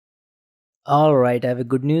All right, I have a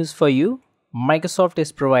good news for you. Microsoft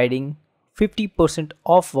is providing 50%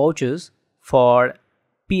 off vouchers for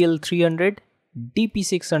PL-300,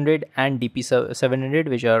 DP-600 and DP-700,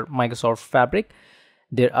 which are Microsoft Fabric.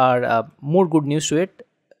 There are more good news to it.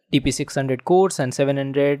 DP-600 cores and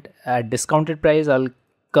 700 at discounted price. I'll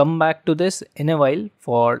come back to this in a while.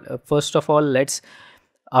 For first of all,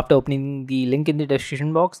 after opening the link in the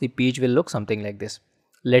description box, the page will look something like this.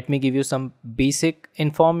 Let me give you some basic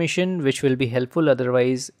information which will be helpful,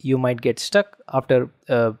 otherwise you might get stuck after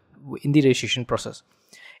in the registration process.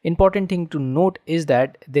 Important thing to note is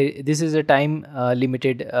that this is a time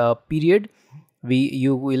limited period.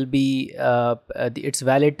 You will be it's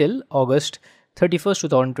valid till August 31st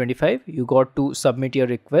 2025. You got to submit your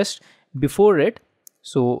request before it,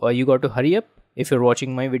 so you got to hurry up if you're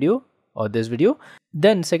watching my video or this video.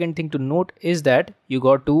 Then second thing to note is that you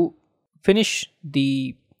got to finish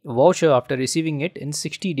the voucher after receiving it in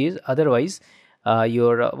 60 days, otherwise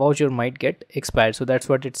your voucher might get expired. So that's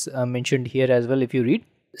what it's mentioned here as well if you read.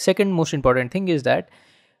 Second most important thing is that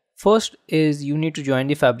first is you need to join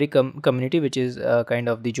the Fabric community, which is kind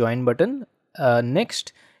of the join button.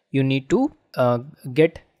 Next you need to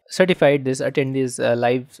get certified, attend this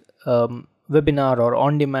live webinar or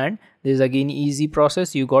on demand. This is again easy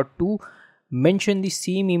process. You got to mention the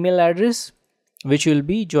same email address which will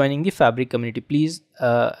be joining the Fabric community. Please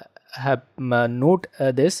note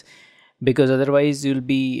this, because otherwise you'll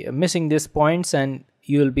be missing these points and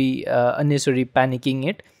you'll be unnecessarily panicking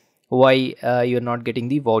it why you're not getting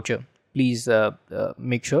the voucher. Please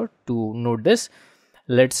make sure to note this.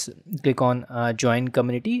 Let's click on join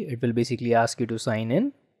community. It will basically ask you to sign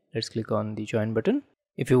in. Let's click on the join button.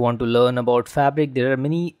 If you want to learn about Fabric, there are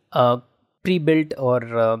many pre-built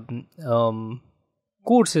or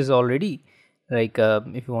courses already. Like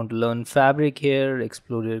if you want to learn Fabric here,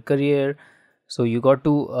 explore your career, so you got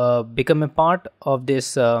to become a part of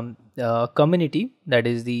this community. That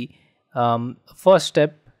is the first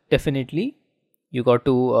step. Definitely you got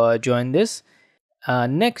to join this.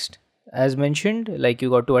 Next, as mentioned, like you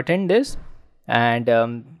got to attend this, and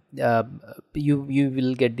you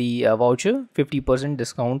will get the voucher, 50%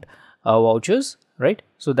 discount vouchers, right?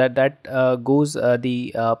 So that goes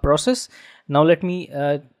the process. Now let me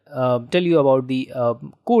tell you about the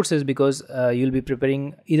courses, because you'll be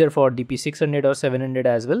preparing either for DP-600 or 700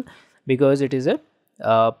 as well, because it is a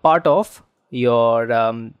part of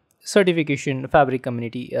your certification Fabric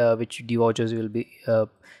community, which the vouchers you will be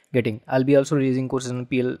getting. I'll be also releasing courses on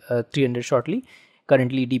PL-300 shortly.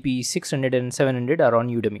 Currently DP-600 and 700 are on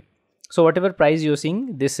Udemy. So whatever price you're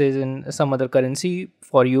seeing, this is in some other currency.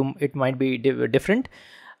 For you it might be different.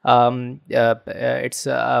 It's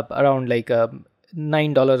around like $9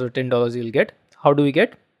 or $10 you'll get. How do we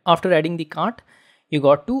get? After adding the cart, you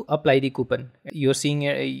got to apply the coupon. You're seeing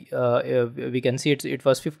we can see it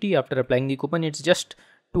was 50. After applying the coupon, it's just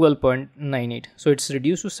 12.98, so it's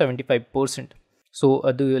reduced to 75%. So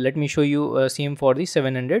let me show you same for the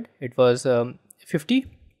 700. It was 50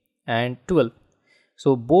 and 12.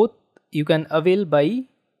 So both you can avail by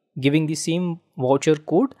giving the same voucher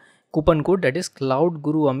code, coupon code, that is Cloud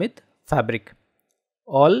Guru Amit Fabric.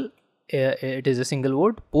 All it is a single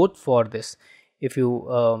word, both for this. If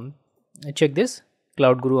you check this,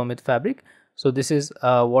 Cloud Guru Amit Fabric, so this is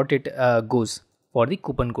what it goes for the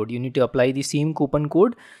coupon code. You need to apply the same coupon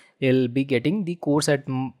code. You'll be getting the course at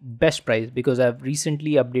best price, because I've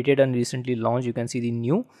recently updated and recently launched. You can see the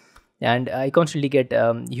new, and I constantly get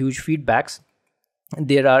huge feedbacks.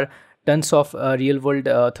 There are tons of real world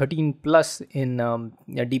 13 plus in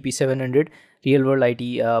DP-700 real world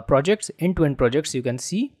IT projects, end-to-end projects. You can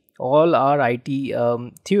see all our IT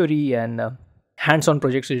theory and hands-on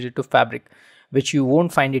projects related to Fabric, which you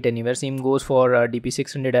won't find it anywhere. Same goes for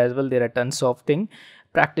DP-600 as well. There are tons of things,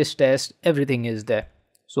 practice test, everything is there.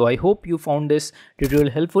 So I hope you found this tutorial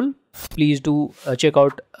helpful. Please do check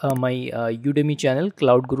out my Udemy channel,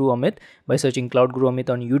 Cloud Guru Amit, by searching Cloud Guru Amit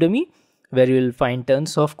on Udemy, where you will find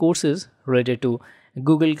tons of courses related to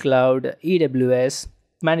Google Cloud, AWS,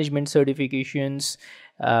 management certifications,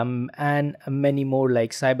 and many more,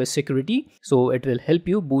 like cybersecurity. So it will help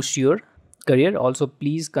you boost your career. Also,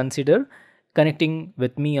 please consider connecting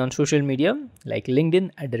with me on social media like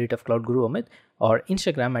LinkedIn @Cloud Guru Amit or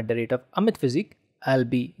Instagram @Amit Physique. I'll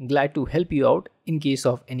be glad to help you out in case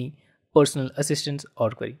of any personal assistance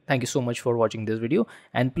or query. Thank you so much for watching this video,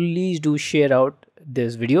 and please do share out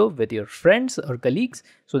this video with your friends or colleagues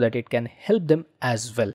so that it can help them as well.